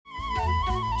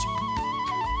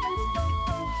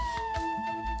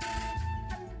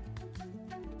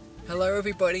Hello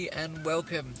everybody and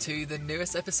welcome to the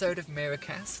newest episode of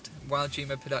Miracast, Wild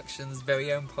Dreamer Productions'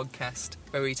 very own podcast,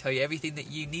 where we tell you everything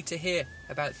that you need to hear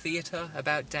about theatre,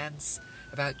 about dance,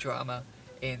 about drama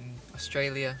in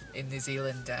Australia, in New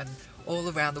Zealand and all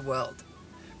around the world.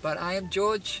 But I am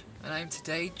George and I am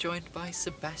today joined by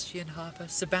Sebastian Harper.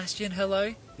 Sebastian,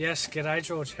 hello. Yes, g'day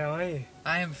George, how are you?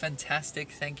 I am fantastic,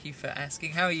 thank you for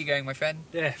asking. How are you going, my friend?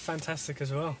 Yeah, fantastic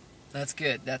as well. That's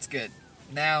good.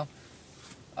 Now,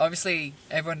 obviously,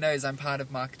 everyone knows I'm part of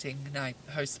marketing and I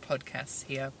host podcasts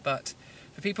here, but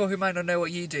for people who might not know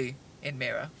what you do in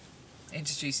Mira,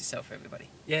 introduce yourself, everybody.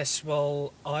 Yes,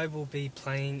 well, I will be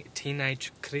playing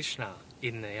Teenage Krishna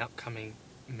in the upcoming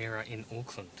Mira in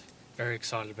Auckland. Very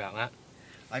excited about that.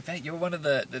 I bet you're one of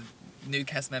the new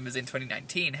cast members in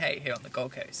 2019, here on the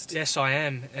Gold Coast. Yes, I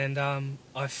am, and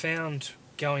I found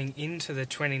going into the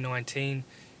 2019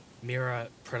 Mira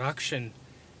production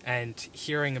and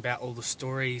hearing about all the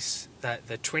stories that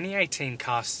the 2018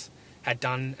 cast had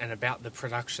done and about the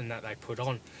production that they put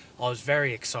on, I was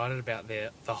very excited about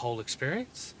the whole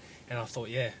experience, and I thought,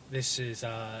 yeah, this is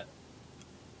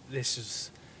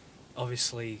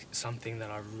obviously something that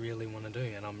I really want to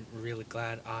do, and I'm really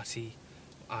glad Artie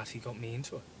got me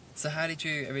into it. So how did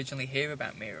you originally hear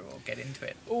about Mira or get into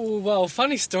it? Oh, well,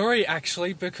 funny story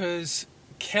actually, because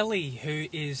Kelly, who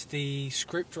is the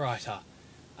scriptwriter,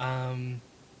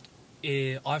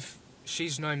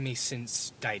 she's known me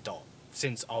since day dot,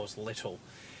 since I was little,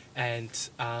 and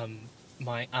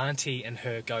my auntie and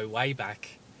her go way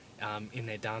back in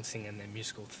their dancing and their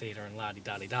musical theatre and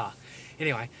la-di-da-di-da.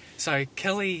 Anyway, so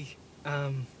Kelly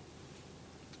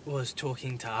was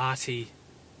talking to Artie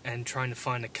and trying to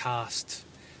find a cast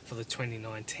for the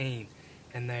 2019,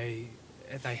 and they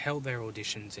held their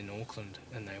auditions in Auckland,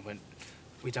 and they went,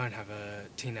 we don't have a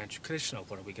Teenage Krishna,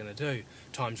 what are we going to do?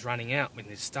 Time's running out, we need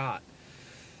to start.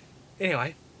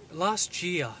 Anyway, last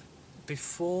year,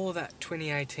 before that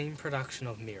 2018 production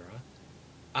of Mira,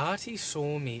 Artie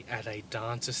saw me at a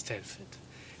dance at Stedford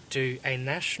do a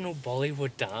national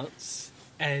Bollywood dance,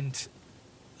 and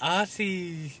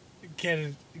Artie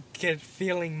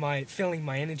feeling my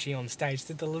energy on stage,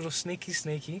 did the little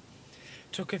sneaky,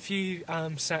 took a few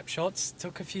snapshots,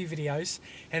 took a few videos,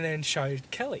 and then showed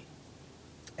Kelly.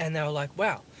 And they were like,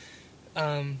 wow,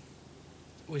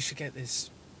 we should get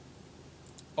this.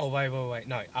 Oh, wait.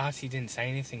 No, Artie didn't say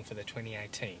anything for the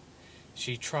 2018.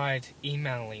 She tried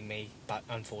emailing me, but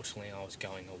unfortunately I was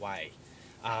going away.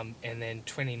 And then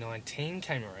 2019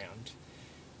 came around,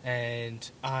 and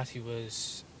Artie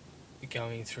was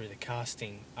going through the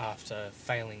casting after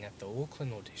failing at the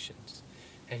Auckland auditions.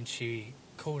 And she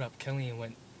called up Kelly and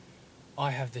went,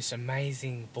 I have this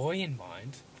amazing boy in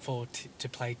mind to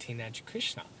play Teenage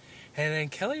Krishna. And then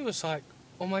Kelly was like,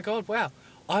 oh my god, wow,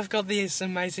 I've got this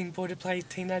amazing boy to play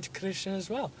Teenage Krishna as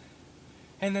well.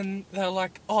 And then they were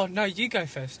like, oh, no, you go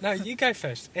first.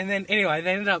 And then, anyway,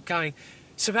 they ended up going,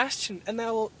 Sebastian, and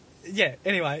they were, yeah,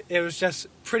 anyway, it was just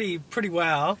pretty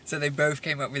wow. So they both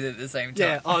came up with it at the same time?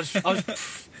 Yeah, I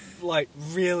was like,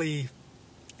 really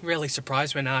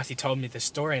surprised when Artie told me the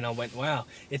story, and I went, wow,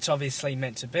 it's obviously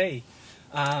meant to be.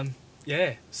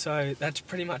 Yeah, so that's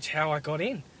pretty much how I got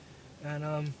in.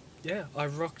 And, yeah, I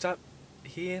rocked up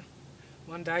here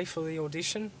one day for the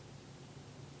audition,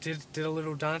 did a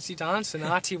little dancey dance, and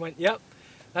Artie went, yep,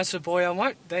 that's the boy I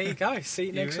want. There you go. See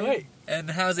you next week. And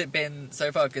how's it been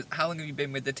so far? 'Cause how long have you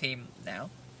been with the team now?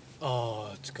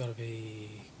 Oh, it's got to be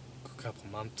a couple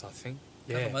of months, I think.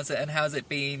 Yeah. Couple months. And how's it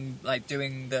been, like,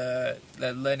 doing the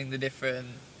learning the different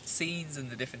scenes and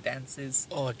the different dances?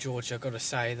 Oh, George, I've got to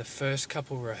say, the first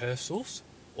couple rehearsals,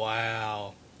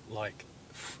 wow, like,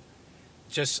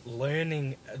 just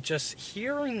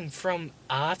hearing from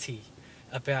Artie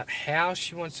about how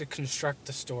she wants to construct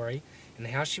the story and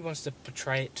how she wants to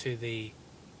portray it to the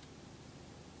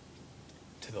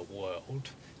world,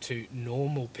 to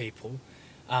normal people,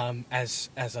 as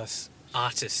us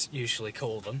artists usually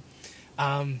call them,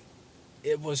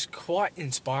 it was quite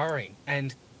inspiring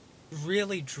and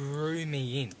really drew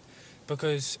me in,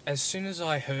 because as soon as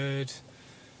I heard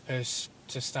her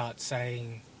to start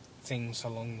saying things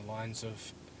along the lines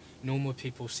of normal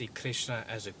people see Krishna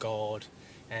as a god,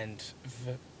 and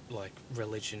like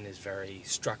religion is very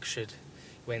structured,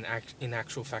 when in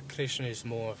actual fact Krishna is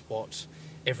more of what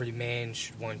every man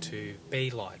should want to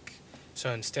be like.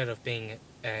 So instead of being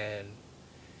an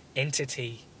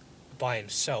entity by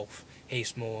himself,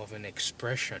 he's more of an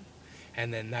expression.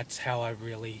 And then that's how I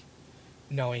really,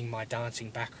 knowing my dancing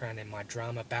background and my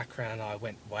drama background, I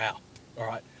went, wow,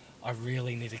 alright, I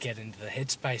really need to get into the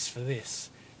headspace for this.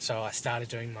 So I started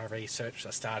doing my research, I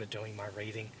started doing my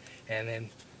reading, and then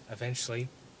eventually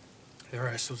the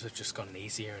rehearsals have just gotten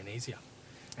easier and easier.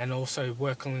 And also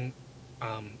working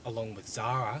along with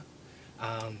Zara,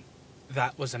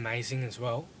 that was amazing as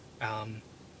well.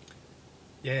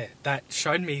 That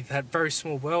showed me that very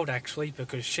small world, actually,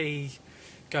 because she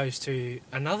goes to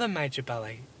another major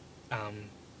ballet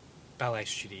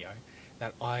studio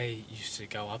that I used to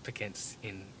go up against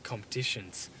in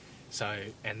competitions. So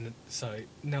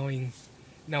knowing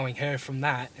her from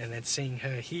that, and then seeing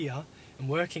her here and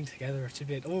working together, it's a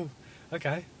bit, oh,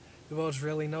 okay, the world's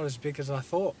really not as big as I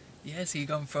thought. Yeah, so you've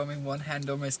gone from, in one hand,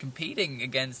 almost competing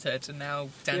against her to now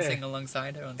dancing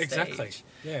alongside her on stage. Exactly,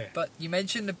 yeah. But you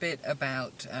mentioned a bit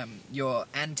about your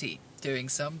auntie doing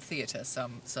some theatre,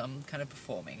 some kind of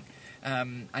performing.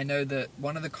 I know that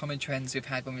one of the common trends we've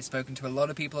had when we've spoken to a lot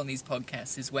of people on these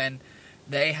podcasts is when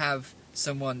they have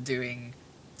someone doing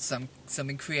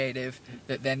something creative,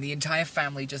 that then the entire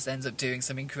family just ends up doing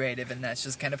something creative, and that's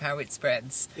just kind of how it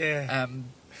spreads. Yeah.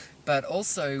 But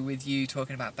also with you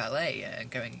talking about ballet and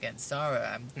going against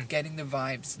Zara, I'm getting the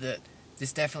vibes that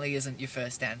this definitely isn't your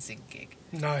first dancing gig.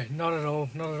 No, not at all,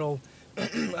 not at all.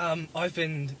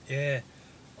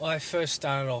 I first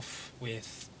started off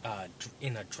with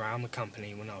in a drama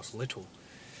company when I was little,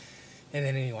 and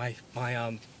then anyway,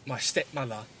 my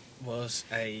stepmother was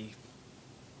a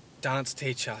dance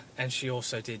teacher, and she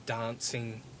also did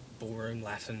dancing, ballroom,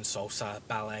 Latin, salsa,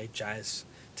 ballet, jazz,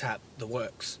 tap, the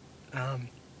works.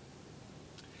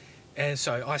 And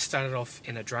so I started off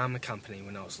in a drama company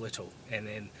when I was little, and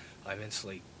then I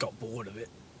eventually got bored of it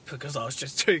because I was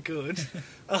just too good.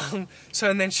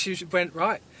 And then she went,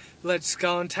 right, let's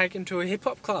go and take him to a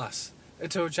hip-hop class,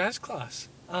 to a jazz class.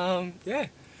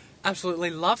 Absolutely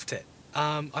loved it.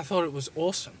 I thought it was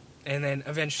awesome. And then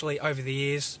eventually, over the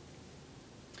years,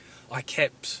 I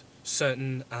kept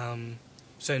certain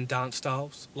dance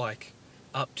styles, like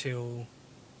up till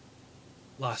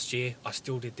last year, I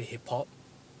still did the hip-hop,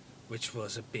 which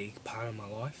was a big part of my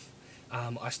life.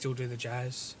 I still do the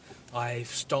jazz. I've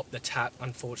stopped the tap,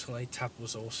 unfortunately. Tap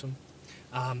was awesome.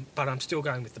 But I'm still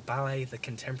going with the ballet, the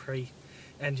contemporary.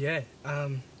 And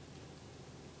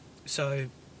so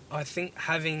I think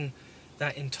having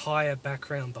that entire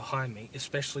background behind me,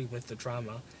 especially with the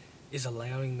drama, is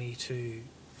allowing me to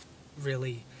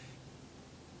really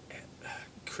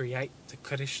create the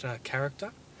Krishna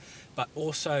character. But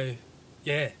also,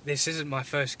 this isn't my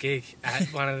first gig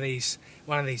at one of these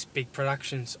big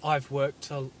productions. I've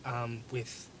worked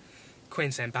with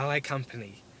Queensland Ballet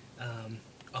Company.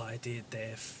 I did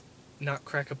their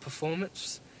Nutcracker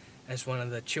performance as one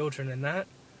of the children in that.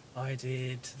 I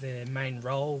did their main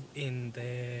role in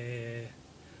their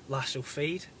La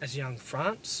Sylphide as young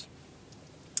France,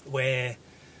 where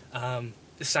the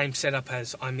same setup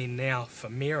as I'm in now for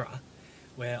Mira,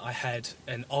 where I had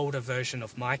an older version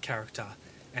of my character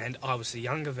and I was the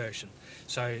younger version.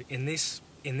 So in this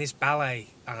ballet,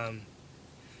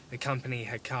 the company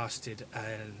had casted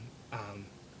an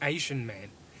Asian man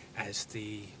as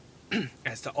the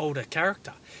older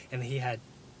character, and he had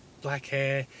black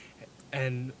hair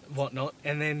and whatnot.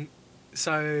 And then,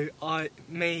 so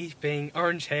me being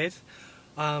orange haired,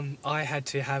 I had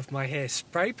to have my hair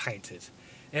spray painted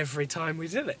every time we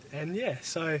did it. And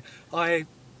so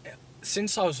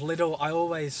since I was little, I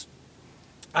always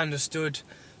understood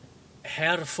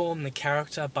how to form the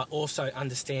character, but also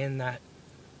understand that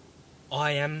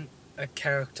I am a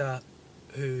character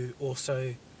who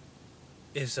also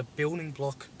is a building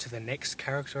block to the next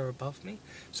character above me.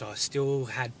 So I still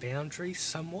had boundaries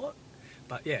somewhat,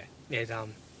 but because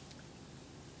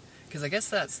I guess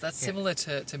that's similar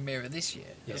to Mira this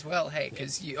year as well. Hey,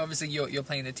 because you're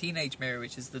playing the teenage Mira,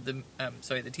 which is the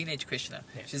teenage Krishna,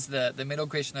 which is the middle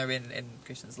Krishna in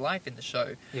Krishna's life in the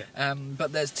show.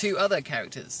 But there's two other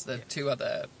characters, two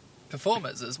other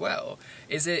performers as well.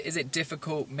 Is it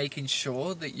difficult making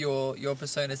sure that your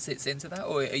persona sits into that,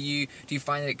 or do you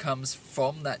find that it comes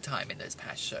from that time in those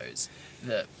past shows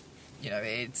that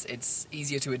it's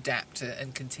easier to adapt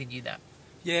and continue that?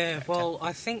 Well,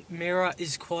 I think Mira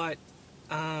is quite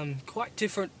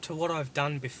different to what I've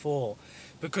done before,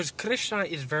 because Krishna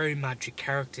is very much a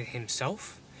character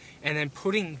himself, and then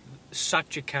putting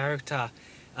such a character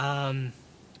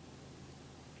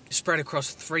spread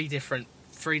across three different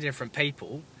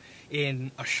people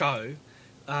in a show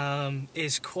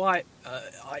is quite...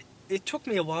 it took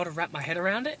me a while to wrap my head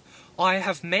around it. I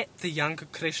have met the younger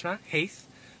Krishna, Heath,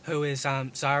 who is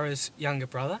Zara's younger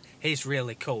brother. He's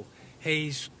really cool.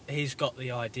 He's got the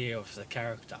idea of the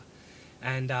character,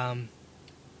 and I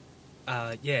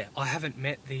haven't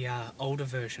met the older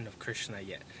version of Krishna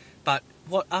yet. But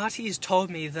what Artie has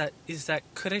told me is that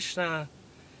Krishna,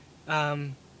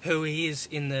 who he is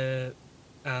in the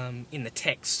in the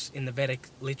texts, in the Vedic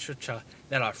literature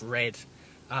that I've read,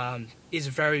 is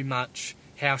very much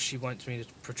how she wants me to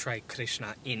portray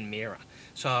Krishna in Mira.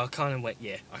 So I kind of went,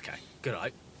 yeah, okay, good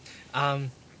hope.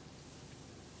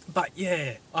 But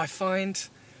yeah, I find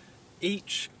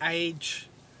each age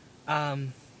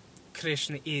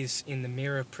Krishna is in the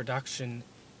Mira production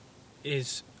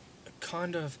is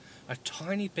kind of a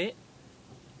tiny bit.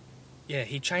 Yeah,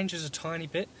 he changes a tiny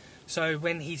bit. So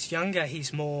when he's younger,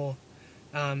 he's more,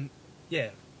 when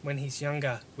he's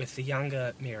younger with the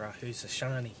younger Mira, who's a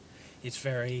Shani, it's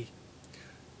very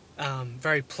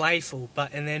playful.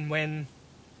 And then when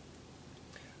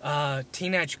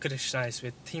teenage Krishna is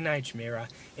with teenage Mira,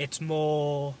 it's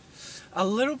a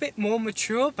little bit more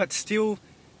mature, but still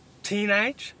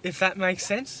teenage, if that makes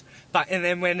sense. And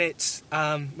then when it's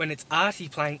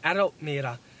Aarti playing adult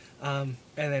Mira, and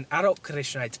then adult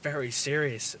Krishna, it's very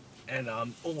serious and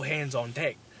all hands on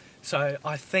deck. So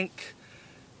I think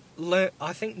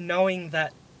knowing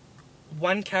that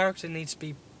one character needs to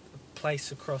be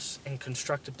placed across and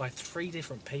constructed by 3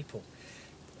 different people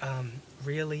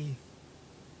really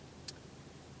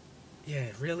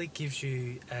gives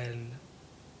you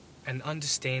an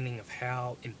understanding of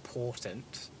how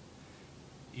important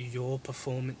your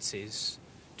performance is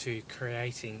to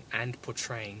creating and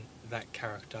portraying that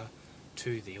character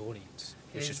to the audience,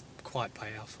 which is quite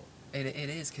powerful. It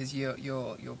is, because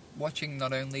you're watching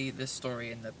not only the story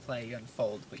and the play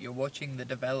unfold, but you're watching the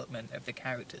development of the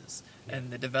characters and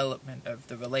the development of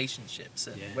the relationships.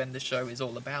 And when the show is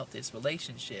all about this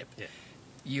relationship,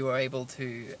 you are able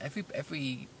to,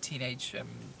 every teenage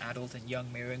adult and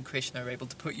young Mira and Krishna are able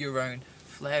to put your own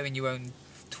flair and your own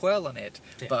twirl on it,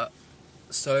 but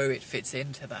so it fits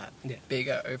into that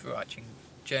bigger overarching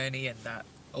journey and that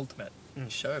ultimate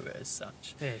show as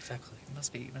such. Yeah, exactly. It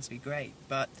must be great.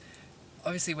 But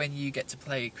obviously when you get to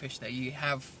play Krishna, you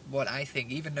have what I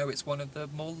think, even though it's one of the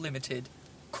more limited,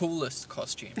 coolest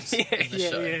costumes in the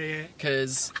show.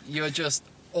 Because you're just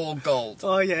all gold.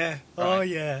 Oh yeah,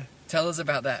 Tell us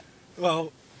about that.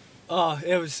 Well,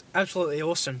 it was absolutely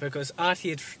awesome because Aarti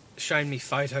had shown me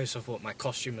photos of what my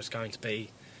costume was going to be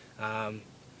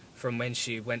from when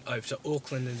she went over to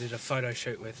Auckland and did a photo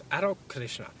shoot with adult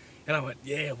Krishna. And I went,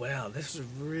 yeah, wow, this is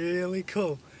really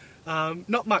cool.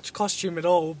 Not much costume at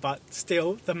all, but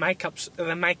still, the makeup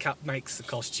makes the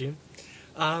costume.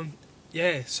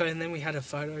 So and then we had a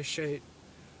photo shoot,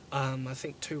 I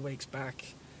think 2 weeks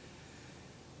back.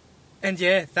 And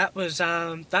yeah, that was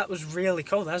really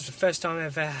cool. That was the first time I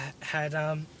ever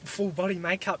had full body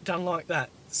makeup done like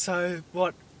that. So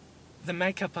what the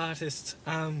makeup artist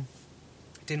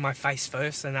did my face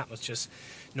first, and that was just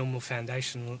normal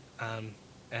foundation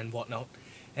and whatnot,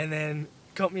 and then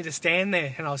got me to stand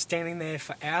there, and I was standing there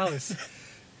for hours.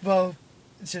 Well,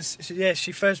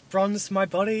 she first bronzed my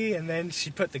body, and then she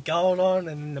put the gold on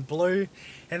and the blue,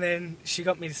 and then she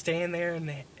got me to stand there,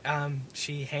 and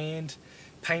she hand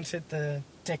painted the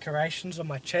decorations on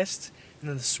my chest, and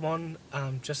then the swan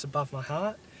just above my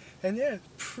heart, and yeah,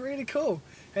 pretty cool.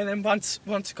 And then once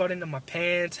I got into my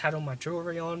pants, had all my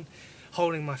jewellery on,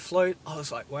 holding my flute, I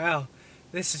was like, wow,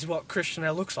 this is what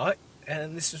Krishna looks like,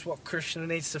 and this is what Krishna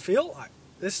needs to feel like.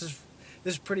 This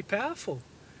is pretty powerful.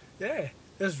 Yeah,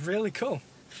 it was really cool.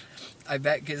 I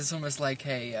bet, because it's almost like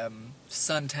a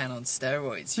suntan on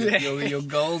steroids. You're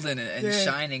golden and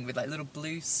shining with like little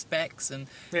blue specks, and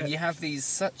you have these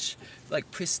such like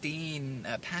pristine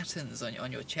patterns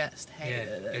on your chest.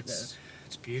 Hey, it's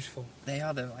beautiful.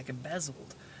 They're like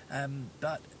embezzled.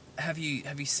 But have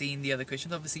you seen the other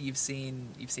Christians? Obviously, you've seen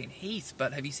Heath,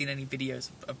 but have you seen any videos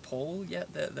of Paul yet?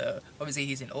 Obviously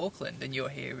he's in Auckland and you're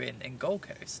here in Gold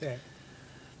Coast. Yeah.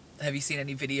 Have you seen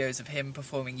any videos of him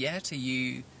performing yet?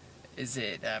 Is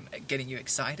it getting you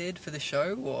excited for the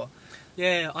show, or?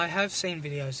 Yeah, I have seen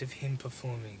videos of him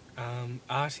performing.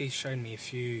 Aarti's shown me a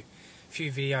few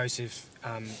videos of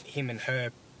him and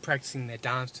her practicing their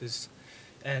dances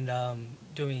and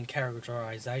doing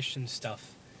characterization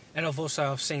stuff. And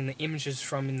I've seen the images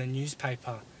from in the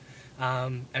newspaper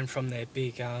and from their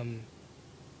big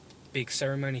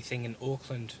ceremony thing in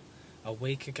Auckland a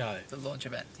week ago. The launch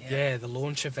event. Yeah, the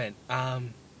launch event.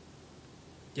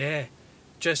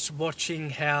 Just watching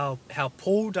how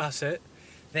Paul does it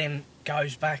then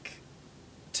goes back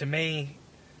to me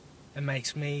and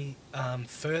makes me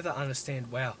further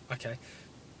understand, wow, okay,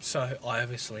 so I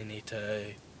obviously need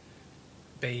to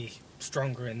be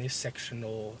stronger in this section,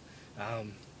 or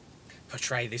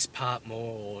portray this part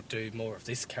more, or do more of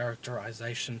this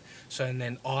characterization. So and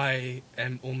then I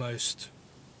am almost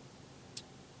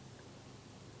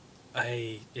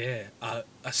a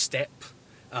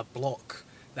block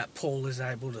that Paul is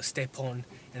able to step on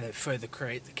and then further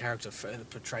create the character, further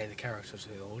portray the character to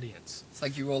the audience. It's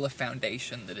like you're all a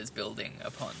foundation that is building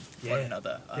upon one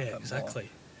another. Yeah, exactly.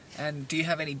 More. And do you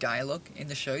have any dialogue in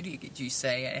the show? Do you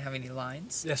say have any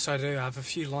lines? Yes, I do. I have a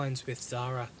few lines with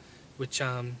Zara, which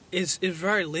is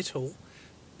very little,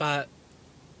 but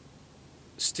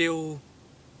still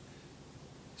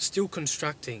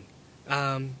constructing.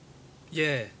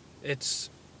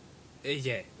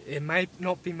 It may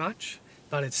not be much,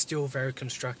 but it's still very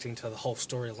constructing to the whole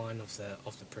storyline of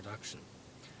the production.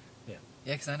 Yeah.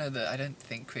 Yeah, because I know that I don't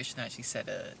think Krishna actually said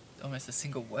almost a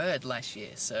single word last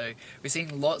year. So we're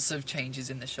seeing lots of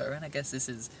changes in the show, and I guess this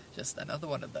is just another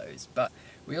one of those. But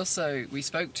we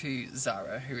spoke to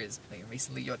Zara, who is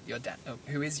recently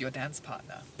who is your dance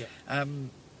partner. Yeah.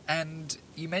 And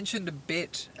you mentioned a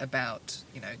bit about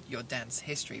your dance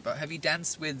history, but have you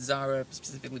danced with Zara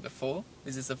specifically before?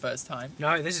 Is this the first time?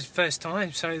 No, this is first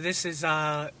time. So this is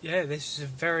a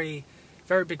very,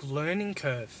 very big learning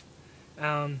curve.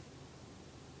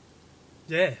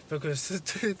 Because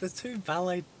the two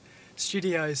ballet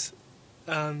studios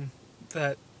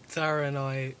that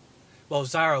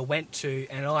Zara went to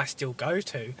and I still go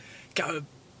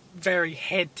very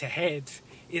head to head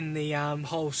in the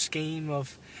whole scheme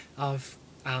of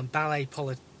ballet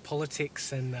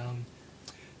politics and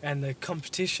the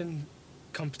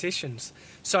competitions.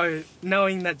 So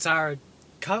knowing that Zara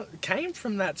came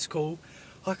from that school,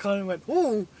 I kind of went,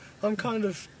 "Oh, I'm kind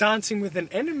of dancing with an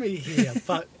enemy here."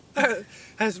 But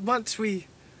once we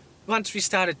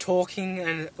started talking,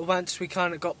 and once we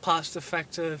kind of got past the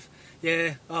fact of,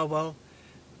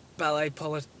 ballet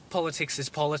politics is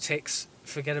politics.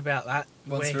 Forget about that.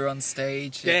 Once we're on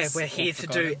stage, we're here to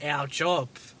do our job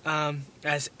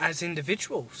as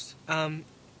individuals.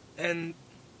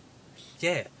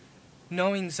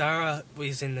 Knowing Zara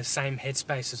was in the same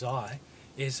headspace as I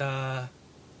is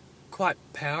quite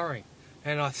powering,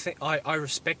 and I think I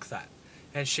respect that,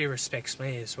 and she respects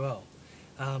me as well.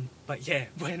 But yeah,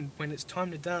 when it's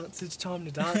time to dance, it's time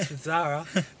to dance with Zara.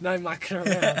 No mucking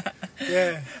around.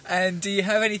 Yeah. And do you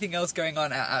have anything else going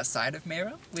on outside of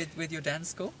Mira with your dance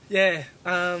school? Yeah.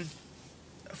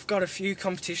 I've got a few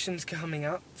competitions coming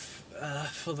up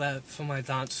for my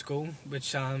dance school,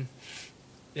 which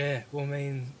will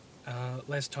mean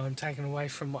less time taken away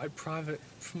from my private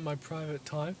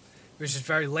time, which is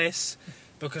very less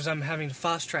because I'm having to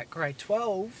fast track grade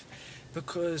 12.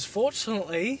 Because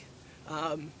fortunately,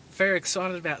 very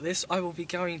excited about this, I will be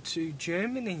going to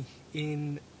Germany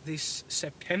in this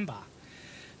September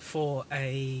for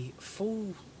a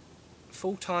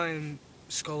full-time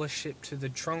scholarship to the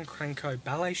John Cranko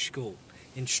Ballet School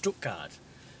in Stuttgart.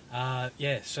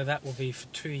 So that will be for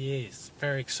 2 years.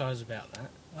 Very excited about that.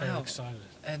 Wow. Very excited.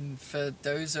 And for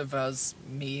those of us,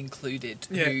 me included,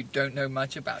 who don't know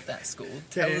much about that school,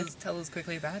 tell us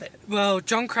quickly about it. Well,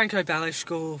 John Cranko Ballet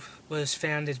School was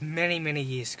founded many, many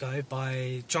years ago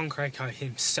by John Cranko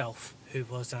himself, who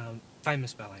was a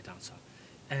famous ballet dancer.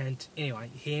 And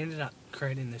anyway, he ended up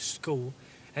creating this school.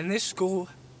 And this school,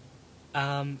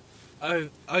 over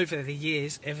the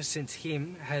years, ever since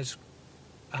him, has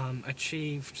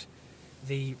achieved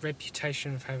the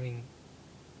reputation of having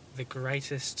the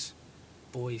greatest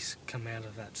boys come out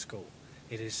of that school.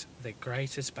 It is the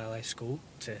greatest ballet school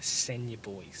to send your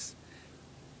boys,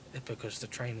 because the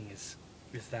training is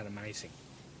that amazing.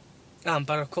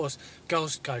 But of course,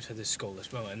 girls go to this school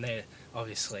as well, and they're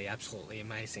obviously absolutely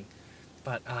amazing.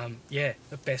 But the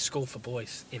best school for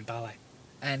boys in ballet.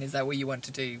 And is that where you want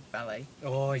to do ballet?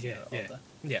 Oh yeah.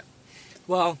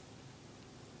 Well,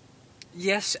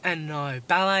 yes and no.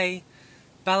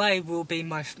 Ballet will be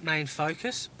my main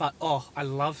focus, but I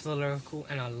love the lyrical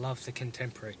and I love the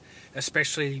contemporary.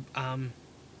 Especially,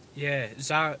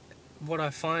 Zara, what I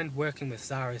find working with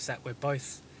Zara is that we're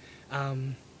both,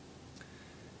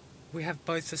 we have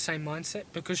both the same mindset,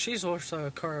 because she's also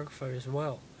a choreographer as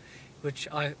well,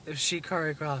 she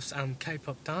choreographs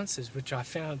K-pop dances, which I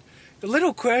found a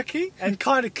little quirky and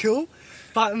kind of cool.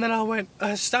 But and then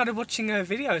I started watching her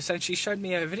videos, and she showed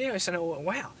me her videos, and I went,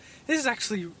 wow, this is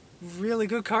actually really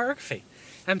good choreography.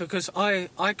 And because I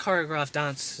choreograph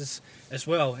dances as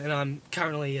well, and I'm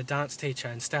currently a dance teacher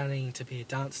and studying to be a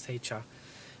dance teacher,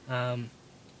 and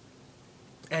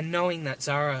knowing that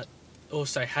Zara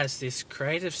also has this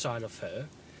creative side of her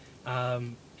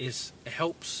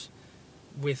helps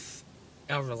with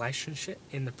our relationship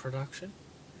in the production.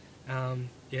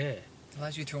 It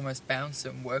allows you to almost bounce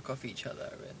and work off each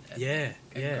other and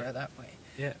grow that way.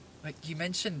 Yeah. Like you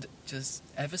mentioned just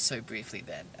ever so briefly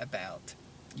then about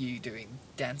you doing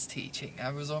dance teaching.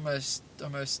 I was almost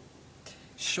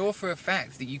sure for a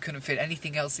fact that you couldn't fit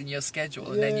anything else in your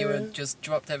schedule, and then you were Yeah. just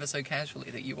dropped ever so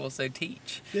casually that you also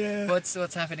teach. Yeah. What's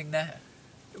happening there?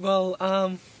 Well,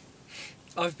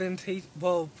 I've been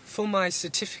for my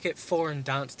certificate 4 in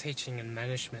dance teaching and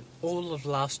management. All of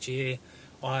last year,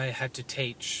 I had to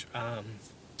teach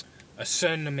a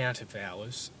certain amount of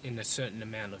hours in a certain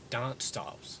amount of dance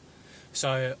styles.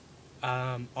 So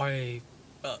I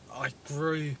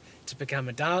grew to become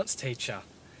a dance teacher.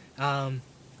 I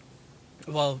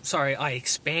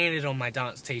expanded on my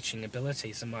dance teaching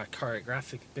abilities and my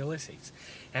choreographic abilities.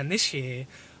 And this year,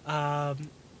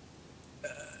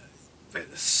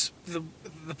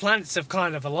 the planets have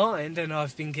kind of aligned, and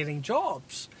I've been getting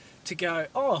jobs to go,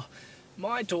 oh,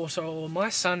 my daughter or my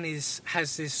son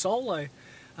has this solo.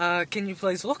 Can you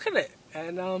please look at it?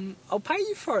 And I'll pay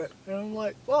you for it. And I'm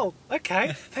like, well,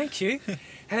 okay, thank you.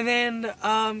 And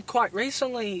then quite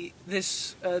recently,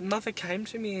 this mother came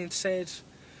to me and said,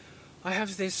 I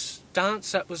have this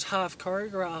dance that was half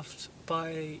choreographed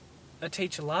by a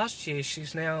teacher last year.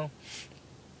 She's now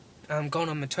gone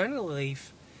on maternity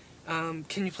leave.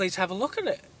 Can you please have a look at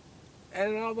it?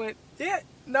 And I went, yeah,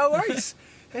 no worries.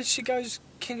 And she goes,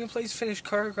 can you please finish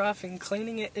choreographing,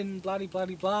 cleaning it, and bloody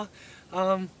blah.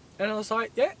 And I was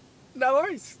like, yeah, no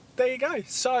worries. There you go.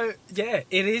 So, yeah,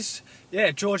 it is.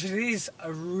 Yeah, George, it is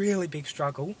a really big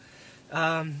struggle.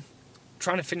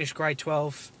 Trying to finish grade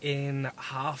 12 in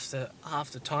half the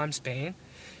time span,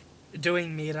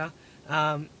 doing meter,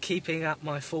 keeping up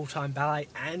my full-time ballet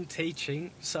and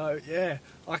teaching. So, yeah,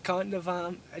 I kind of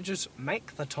I just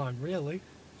make the time, really.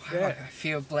 Wow, Yeah. I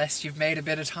feel blessed you've made a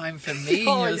bit of time for me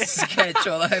Oh, in your yeah.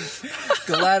 schedule. I'm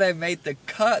glad I made the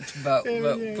cut, but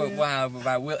Yeah. wow.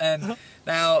 And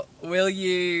now, will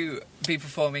you be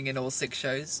performing in all 6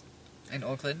 shows in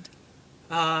Auckland?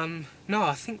 No,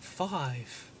 I think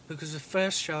 5. Because the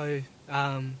first show,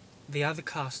 the other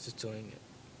cast is doing it.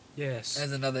 Yes.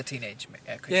 As another teenage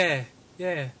Christian.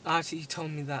 Yeah. Artie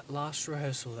told me that last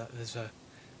rehearsal that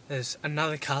there's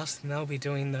another cast, and they'll be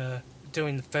doing the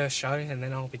first show, and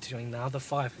then I'll be doing the other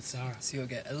 5 with Zara. So you'll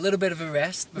get a little bit of a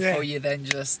rest before you then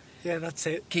just Yeah, that's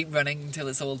it. keep running until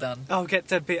it's all done. I'll get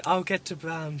to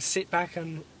sit back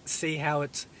and see how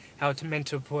it's meant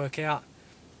to work out.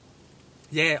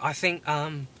 Yeah, I think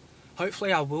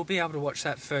hopefully I will be able to watch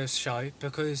that first show,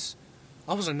 because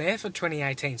I wasn't there for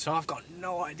 2018, so I've got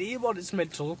no idea what it's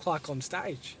meant to look like on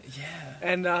stage. Yeah.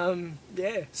 And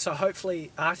so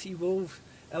hopefully Artie will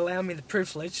allow me the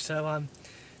privilege to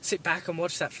sit back and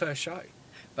watch that first show.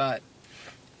 But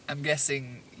I'm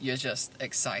guessing you're just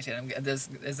excited.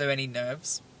 Is there any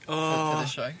nerves for the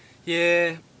show?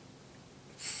 Yeah.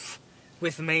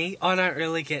 With me, I don't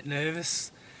really get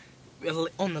nervous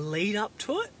on the lead up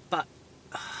to it, but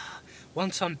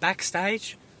once I'm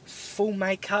backstage, full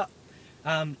makeup,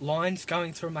 lines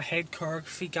going through my head,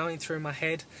 choreography going through my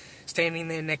head, standing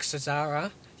there next to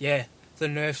Zara, yeah, the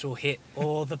nerves will hit,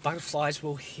 or the butterflies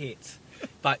will hit.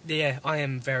 But yeah, I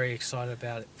am very excited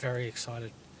about it, very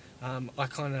excited. I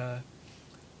kind of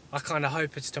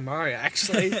hope it's tomorrow,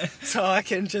 actually, so I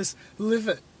can just live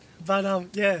it. But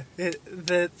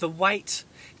the wait,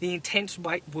 the intense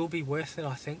wait will be worth it,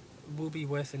 I think. Will be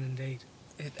worth it indeed.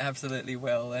 It absolutely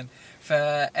will. And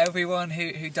for everyone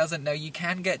who doesn't know, you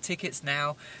can get tickets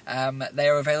now. They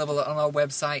are available on our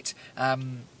website.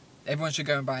 Everyone should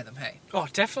go and buy them, hey? Oh,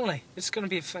 definitely. It's going to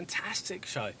be a fantastic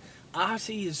show.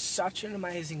 Artie is such an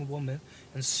amazing woman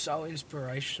and so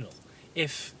inspirational.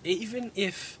 Even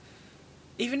if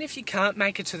you can't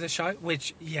make it to the show,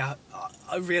 which, yeah,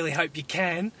 I really hope you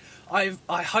can, I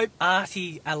hope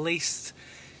Artie at least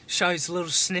shows little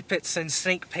snippets and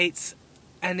sneak peeks,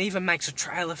 and even makes a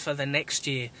trailer for the next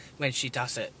year when she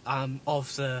does it.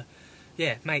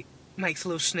 Makes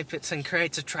little snippets and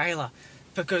creates a trailer,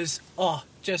 because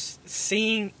just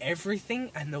seeing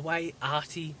everything and the way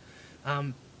Artie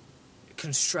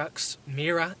constructs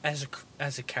Mira as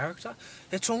a character,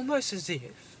 it's almost as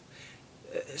if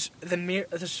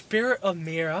the spirit of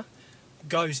Mira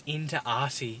goes into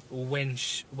Artie when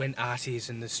Artie is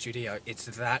in the studio. It's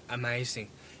that amazing,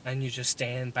 and you just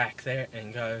stand back there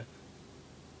and go,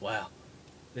 wow,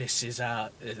 this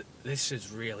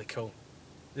is really cool.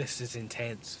 This is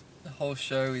intense. The whole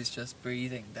show is just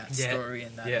breathing that story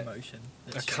and that emotion.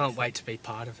 I can't wait to be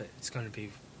part of it. It's going to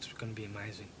be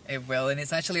amazing. It will, and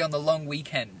it's actually on the long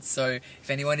weekend, so if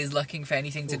anyone is looking for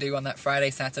anything to do on that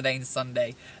Friday, Saturday and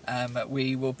Sunday,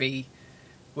 we'll be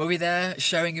there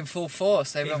showing in full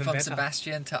force. Everyone from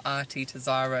Sebastian to Artie to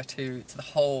Zara to the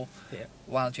whole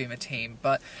Wild Dreamer team.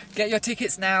 But get your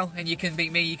tickets now, and you can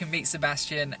meet me, you can meet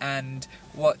Sebastian, and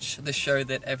watch the show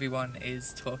that everyone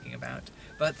is talking about.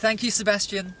 But thank you,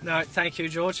 Sebastian. No, thank you,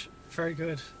 George. Very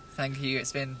good. Thank you.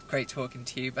 It's been great talking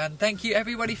to you. And thank you,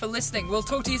 everybody, for listening. We'll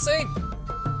talk to you soon.